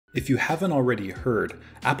If you haven't already heard,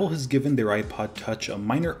 Apple has given their iPod Touch a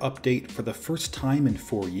minor update for the first time in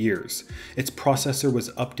 4 years. Its processor was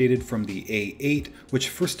updated from the A8, which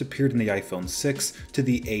first appeared in the iPhone 6, to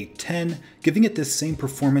the A10, giving it the same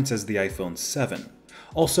performance as the iPhone 7.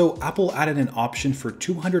 Also, Apple added an option for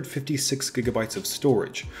 256GB of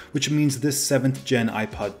storage, which means this 7th gen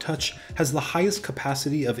iPod Touch has the highest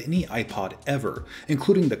capacity of any iPod ever,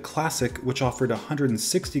 including the Classic, which offered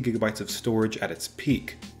 160GB of storage at its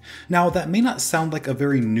peak. Now, that may not sound like a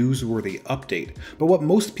very newsworthy update, but what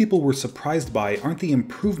most people were surprised by aren't the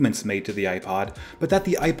improvements made to the iPod, but that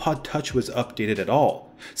the iPod Touch was updated at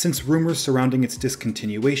all, since rumors surrounding its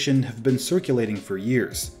discontinuation have been circulating for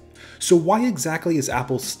years. So why exactly is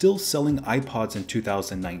Apple still selling iPods in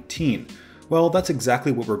 2019? Well, that's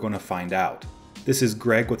exactly what we're going to find out. This is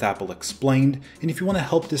Greg with Apple Explained, and if you want to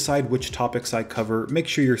help decide which topics I cover, make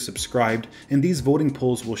sure you're subscribed, and these voting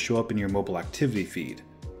polls will show up in your mobile activity feed.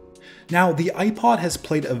 Now, the iPod has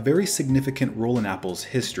played a very significant role in Apple's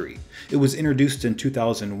history. It was introduced in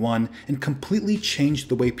 2001 and completely changed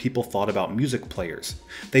the way people thought about music players.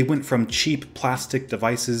 They went from cheap plastic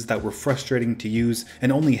devices that were frustrating to use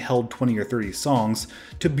and only held 20 or 30 songs,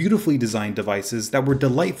 to beautifully designed devices that were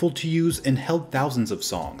delightful to use and held thousands of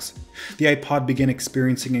songs. The iPod began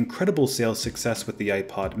experiencing incredible sales success with the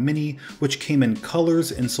iPod mini, which came in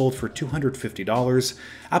colors and sold for $250.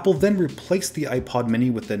 Apple then replaced the iPod mini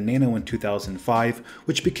with the Nano in 2005,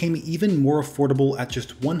 which became even more affordable at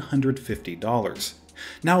just $150.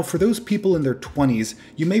 Now, for those people in their 20s,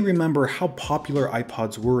 you may remember how popular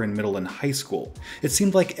iPods were in middle and high school. It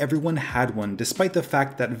seemed like everyone had one, despite the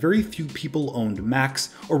fact that very few people owned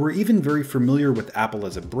Macs or were even very familiar with Apple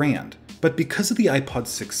as a brand. But because of the iPod's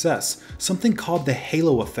success, something called the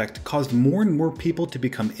halo effect caused more and more people to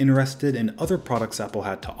become interested in other products Apple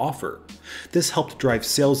had to offer. This helped drive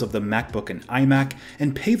sales of the MacBook and iMac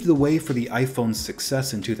and paved the way for the iPhone's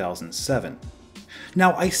success in 2007.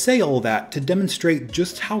 Now, I say all that to demonstrate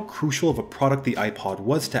just how crucial of a product the iPod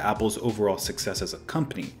was to Apple's overall success as a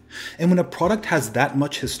company. And when a product has that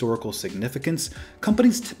much historical significance,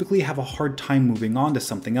 companies typically have a hard time moving on to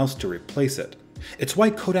something else to replace it. It's why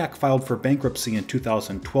Kodak filed for bankruptcy in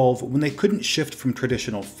 2012 when they couldn't shift from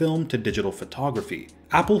traditional film to digital photography.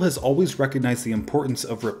 Apple has always recognized the importance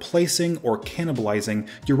of replacing or cannibalizing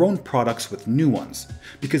your own products with new ones,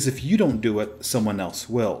 because if you don't do it, someone else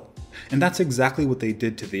will. And that's exactly what they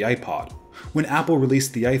did to the iPod. When Apple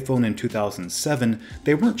released the iPhone in 2007,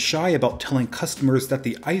 they weren't shy about telling customers that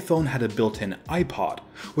the iPhone had a built-in iPod,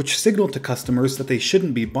 which signaled to customers that they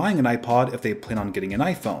shouldn't be buying an iPod if they plan on getting an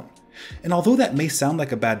iPhone. And although that may sound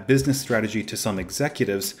like a bad business strategy to some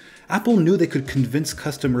executives, Apple knew they could convince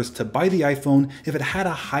customers to buy the iPhone if it had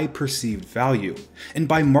a high perceived value. And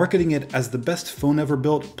by marketing it as the best phone ever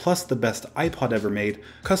built plus the best iPod ever made,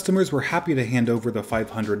 customers were happy to hand over the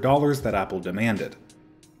 $500 that Apple demanded.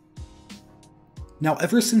 Now,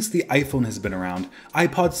 ever since the iPhone has been around,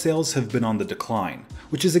 iPod sales have been on the decline,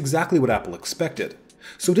 which is exactly what Apple expected.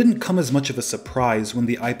 So it didn't come as much of a surprise when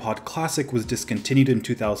the iPod Classic was discontinued in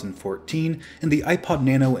 2014 and the iPod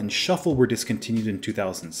Nano and Shuffle were discontinued in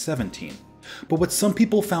 2017. But what some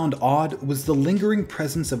people found odd was the lingering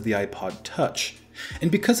presence of the iPod Touch. And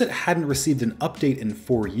because it hadn't received an update in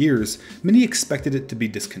 4 years, many expected it to be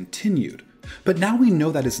discontinued. But now we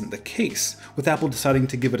know that isn't the case, with Apple deciding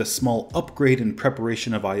to give it a small upgrade in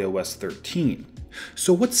preparation of iOS 13.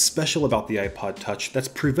 So what's special about the iPod Touch that's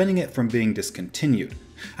preventing it from being discontinued?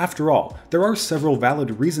 After all, there are several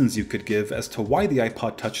valid reasons you could give as to why the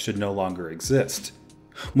iPod Touch should no longer exist.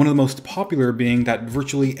 One of the most popular being that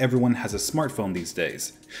virtually everyone has a smartphone these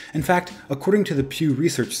days. In fact, according to the Pew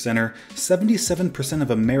Research Center, 77%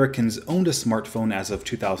 of Americans owned a smartphone as of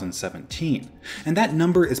 2017. And that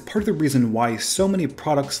number is part of the reason why so many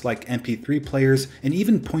products like MP3 players and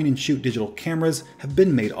even point-and-shoot digital cameras have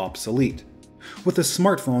been made obsolete. With a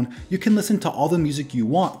smartphone, you can listen to all the music you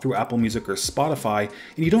want through Apple Music or Spotify,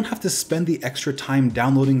 and you don't have to spend the extra time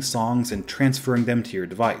downloading songs and transferring them to your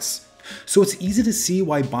device. So it's easy to see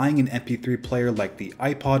why buying an MP3 player like the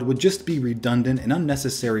iPod would just be redundant and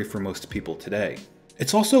unnecessary for most people today.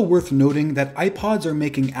 It's also worth noting that iPods are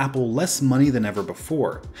making Apple less money than ever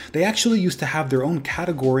before. They actually used to have their own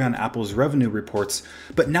category on Apple's revenue reports,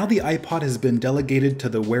 but now the iPod has been delegated to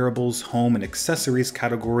the wearables, home, and accessories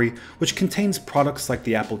category, which contains products like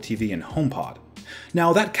the Apple TV and HomePod.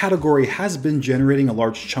 Now, that category has been generating a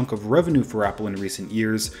large chunk of revenue for Apple in recent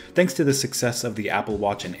years, thanks to the success of the Apple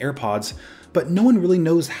Watch and AirPods, but no one really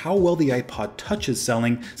knows how well the iPod Touch is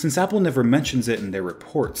selling since Apple never mentions it in their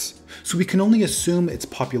reports, so we can only assume its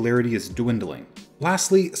popularity is dwindling.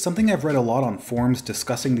 Lastly, something I've read a lot on forums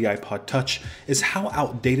discussing the iPod Touch is how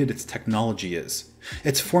outdated its technology is.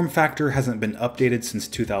 Its form factor hasn't been updated since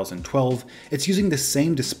 2012, it's using the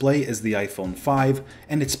same display as the iPhone 5,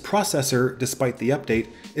 and its processor, despite the update,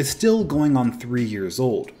 is still going on 3 years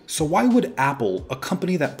old. So why would Apple, a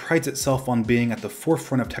company that prides itself on being at the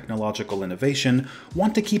forefront of technological innovation,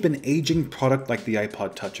 want to keep an aging product like the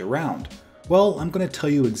iPod Touch around? Well, I'm going to tell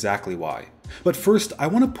you exactly why. But first, I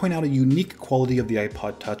want to point out a unique quality of the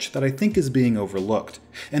iPod Touch that I think is being overlooked,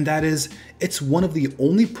 and that is, it's one of the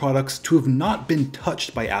only products to have not been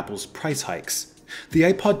touched by Apple's price hikes. The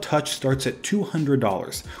iPod Touch starts at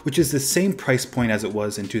 $200, which is the same price point as it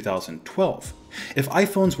was in 2012. If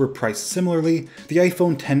iPhones were priced similarly, the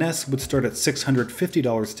iPhone XS would start at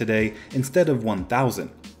 $650 today instead of $1,000.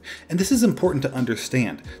 And this is important to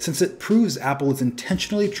understand, since it proves Apple is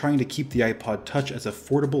intentionally trying to keep the iPod Touch as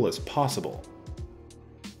affordable as possible.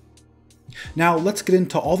 Now let's get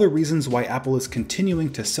into all the reasons why Apple is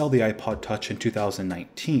continuing to sell the iPod Touch in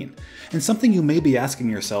 2019. And something you may be asking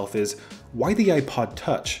yourself is, why the iPod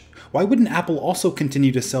Touch? Why wouldn't Apple also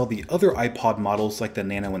continue to sell the other iPod models like the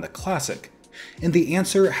Nano and the Classic? And the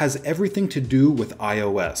answer has everything to do with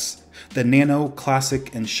iOS. The Nano,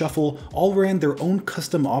 Classic, and Shuffle all ran their own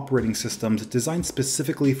custom operating systems designed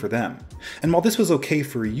specifically for them. And while this was okay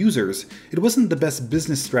for users, it wasn't the best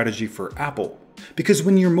business strategy for Apple. Because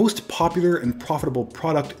when your most popular and profitable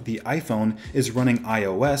product, the iPhone, is running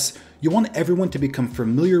iOS, you want everyone to become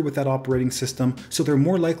familiar with that operating system so they're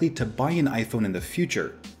more likely to buy an iPhone in the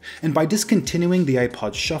future. And by discontinuing the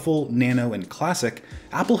iPod Shuffle, Nano, and Classic,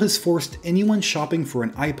 Apple has forced anyone shopping for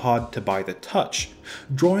an iPod to buy the Touch,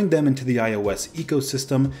 drawing them into the iOS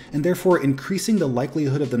ecosystem and therefore increasing the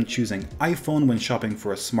likelihood of them choosing iPhone when shopping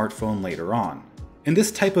for a smartphone later on. And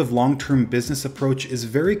this type of long-term business approach is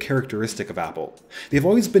very characteristic of Apple. They've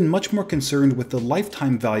always been much more concerned with the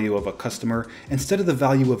lifetime value of a customer instead of the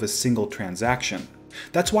value of a single transaction.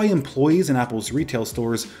 That's why employees in Apple's retail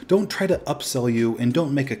stores don't try to upsell you and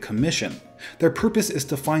don't make a commission. Their purpose is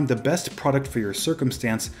to find the best product for your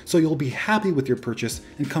circumstance so you'll be happy with your purchase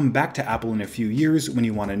and come back to Apple in a few years when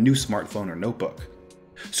you want a new smartphone or notebook.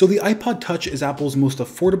 So the iPod Touch is Apple's most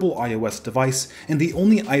affordable iOS device and the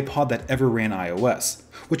only iPod that ever ran iOS,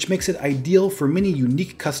 which makes it ideal for many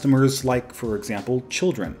unique customers like, for example,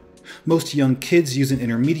 children. Most young kids use an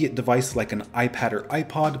intermediate device like an iPad or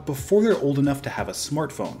iPod before they're old enough to have a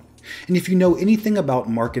smartphone. And if you know anything about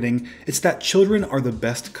marketing, it's that children are the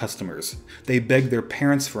best customers. They beg their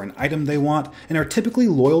parents for an item they want and are typically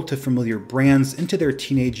loyal to familiar brands into their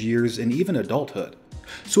teenage years and even adulthood.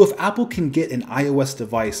 So if Apple can get an iOS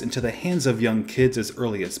device into the hands of young kids as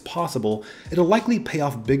early as possible, it'll likely pay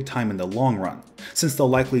off big time in the long run, since they'll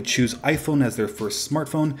likely choose iPhone as their first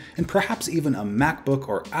smartphone and perhaps even a MacBook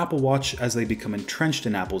or Apple Watch as they become entrenched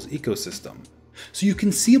in Apple's ecosystem. So you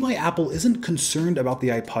can see why Apple isn't concerned about the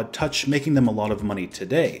iPod Touch making them a lot of money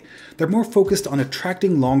today. They're more focused on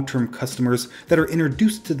attracting long-term customers that are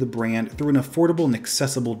introduced to the brand through an affordable and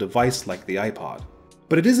accessible device like the iPod.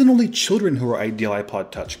 But it isn't only children who are ideal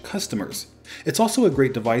iPod Touch customers. It's also a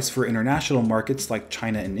great device for international markets like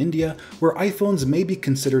China and India, where iPhones may be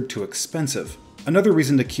considered too expensive. Another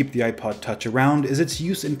reason to keep the iPod Touch around is its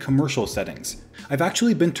use in commercial settings. I've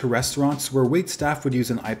actually been to restaurants where waitstaff would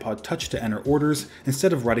use an iPod Touch to enter orders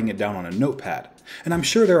instead of writing it down on a notepad, and I'm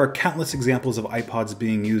sure there are countless examples of iPods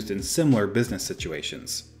being used in similar business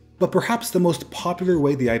situations. But perhaps the most popular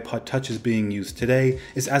way the iPod Touch is being used today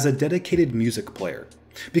is as a dedicated music player.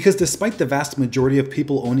 Because despite the vast majority of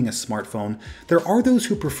people owning a smartphone, there are those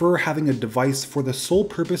who prefer having a device for the sole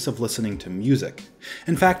purpose of listening to music.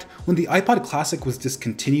 In fact, when the iPod Classic was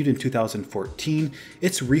discontinued in 2014,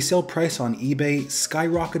 its resale price on eBay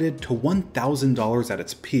skyrocketed to $1,000 at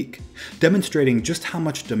its peak, demonstrating just how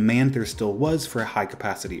much demand there still was for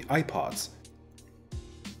high-capacity iPods.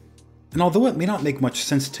 And although it may not make much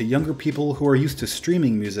sense to younger people who are used to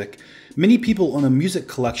streaming music, many people own a music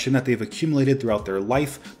collection that they've accumulated throughout their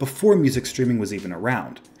life before music streaming was even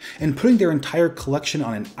around. And putting their entire collection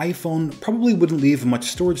on an iPhone probably wouldn't leave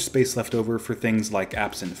much storage space left over for things like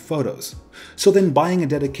apps and photos. So then buying a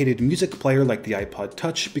dedicated music player like the iPod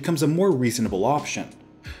Touch becomes a more reasonable option.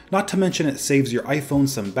 Not to mention it saves your iPhone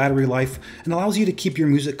some battery life and allows you to keep your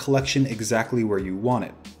music collection exactly where you want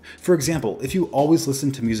it. For example, if you always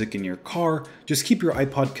listen to music in your car, just keep your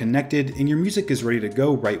iPod connected and your music is ready to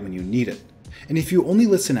go right when you need it. And if you only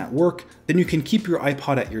listen at work, then you can keep your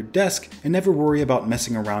iPod at your desk and never worry about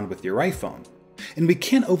messing around with your iPhone. And we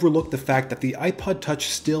can't overlook the fact that the iPod Touch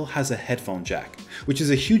still has a headphone jack, which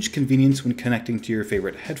is a huge convenience when connecting to your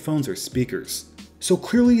favorite headphones or speakers. So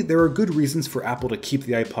clearly there are good reasons for Apple to keep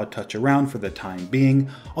the iPod Touch around for the time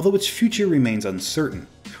being, although its future remains uncertain.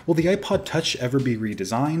 Will the iPod Touch ever be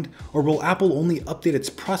redesigned, or will Apple only update its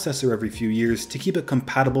processor every few years to keep it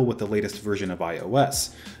compatible with the latest version of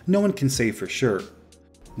iOS? No one can say for sure.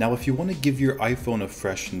 Now if you want to give your iPhone a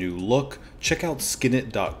fresh new look, check out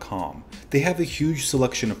skinit.com. They have a huge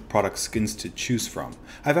selection of product skins to choose from.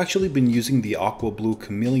 I've actually been using the aqua blue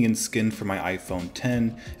chameleon skin for my iPhone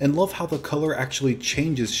X and love how the color actually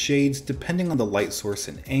changes shades depending on the light source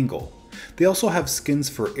and angle. They also have skins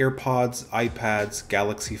for AirPods, iPads,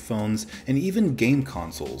 Galaxy phones, and even game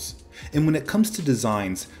consoles. And when it comes to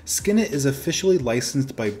designs, Skinit is officially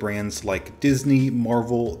licensed by brands like Disney,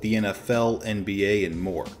 Marvel, the NFL, NBA, and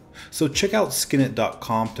more. So check out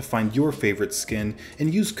skinit.com to find your favorite skin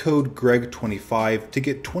and use code GREG25 to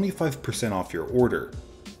get 25% off your order.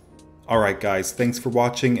 Alright guys, thanks for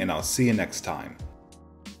watching and I'll see you next time.